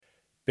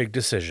Big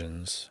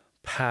decisions,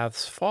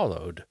 paths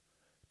followed,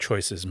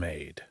 choices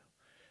made.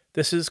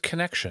 This is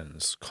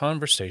Connections,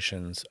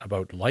 conversations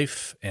about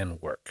life and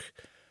work.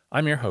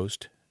 I'm your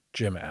host,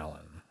 Jim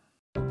Allen.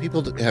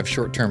 People have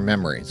short-term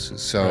memories.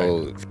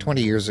 So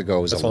 20 years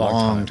ago was That's a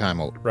long time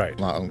ago.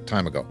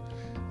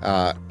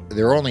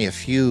 There are only a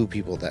few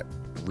people that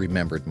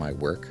remembered my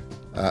work.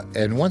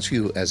 And once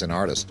you, as an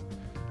artist,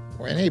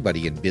 or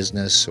anybody in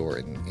business or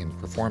in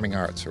performing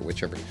arts or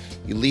whichever,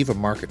 you leave a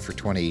market for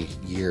 20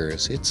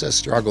 years, it's a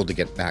struggle to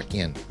get back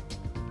in.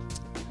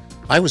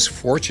 I was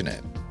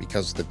fortunate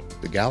because the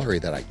gallery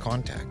that I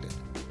contacted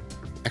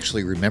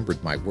actually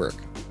remembered my work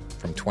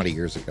from 20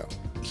 years ago.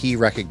 He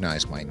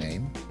recognized my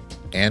name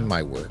and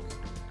my work,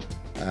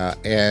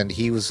 and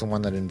he was the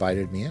one that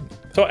invited me in.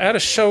 So at a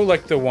show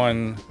like the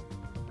one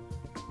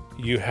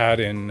you had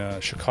in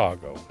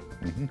Chicago,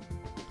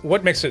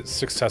 what makes it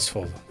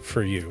successful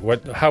for you?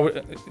 How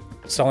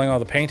selling all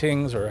the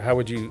paintings, or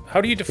how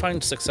do you define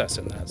success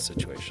in that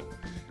situation?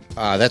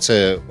 That's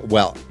a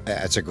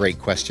great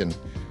question.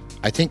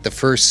 I think the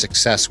first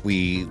success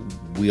we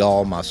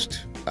all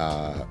must,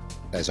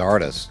 as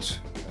artists,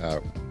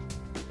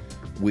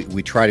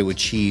 we try to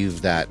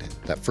achieve that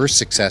first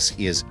success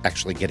is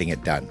actually getting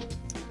it done,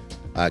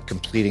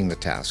 completing the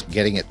task,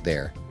 getting it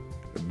there,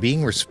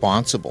 being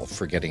responsible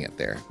for getting it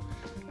there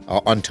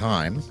on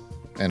time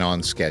and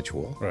on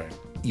schedule. Right.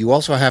 You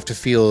also have to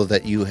feel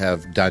that you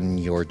have done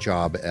your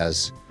job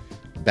as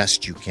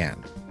best you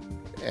can.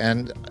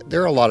 And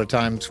there are a lot of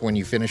times when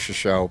you finish a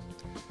show,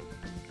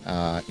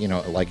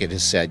 like it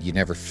is said, you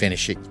never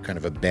finish it, you kind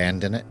of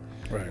abandon it.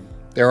 Right.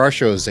 There are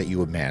shows that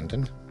you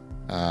abandon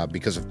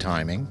because of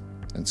timing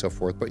and so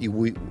forth, but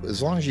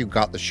as long as you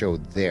got the show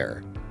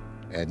there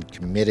and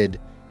committed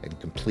and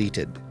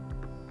completed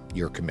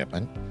your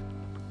commitment,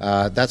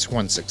 that's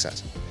one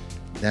success.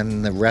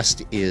 Then the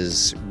rest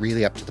is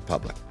really up to the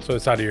public. So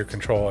it's out of your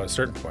control at a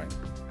certain point.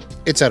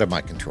 It's out of my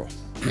control.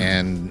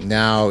 And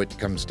now it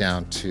comes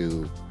down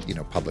to,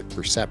 public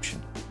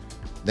perception.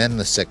 Then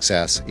the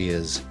success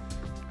is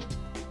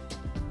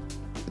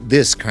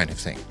this kind of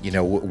thing,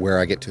 where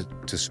I get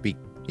to speak,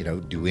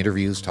 do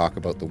interviews, talk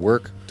about the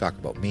work, talk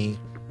about me.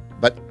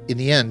 But in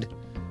the end,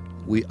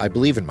 I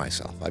believe in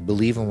myself. I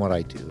believe in what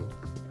I do.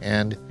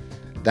 And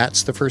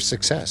that's the first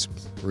success.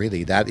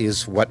 Really, that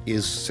is what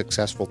is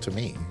successful to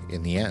me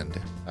in the end.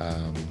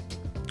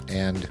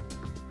 And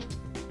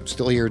I'm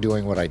still here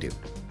doing what I do.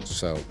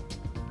 So,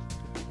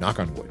 knock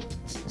on wood.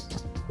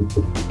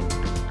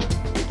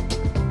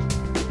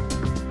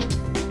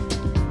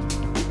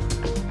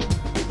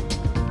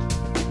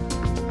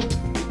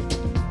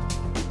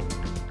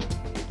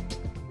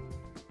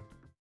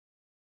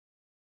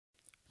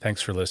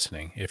 Thanks for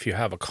listening. If you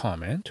have a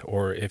comment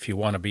or if you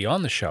want to be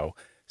on the show,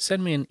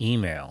 send me an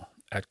email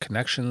at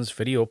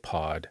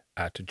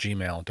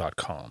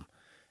connectionsvideopod@gmail.com.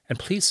 And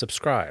please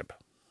subscribe.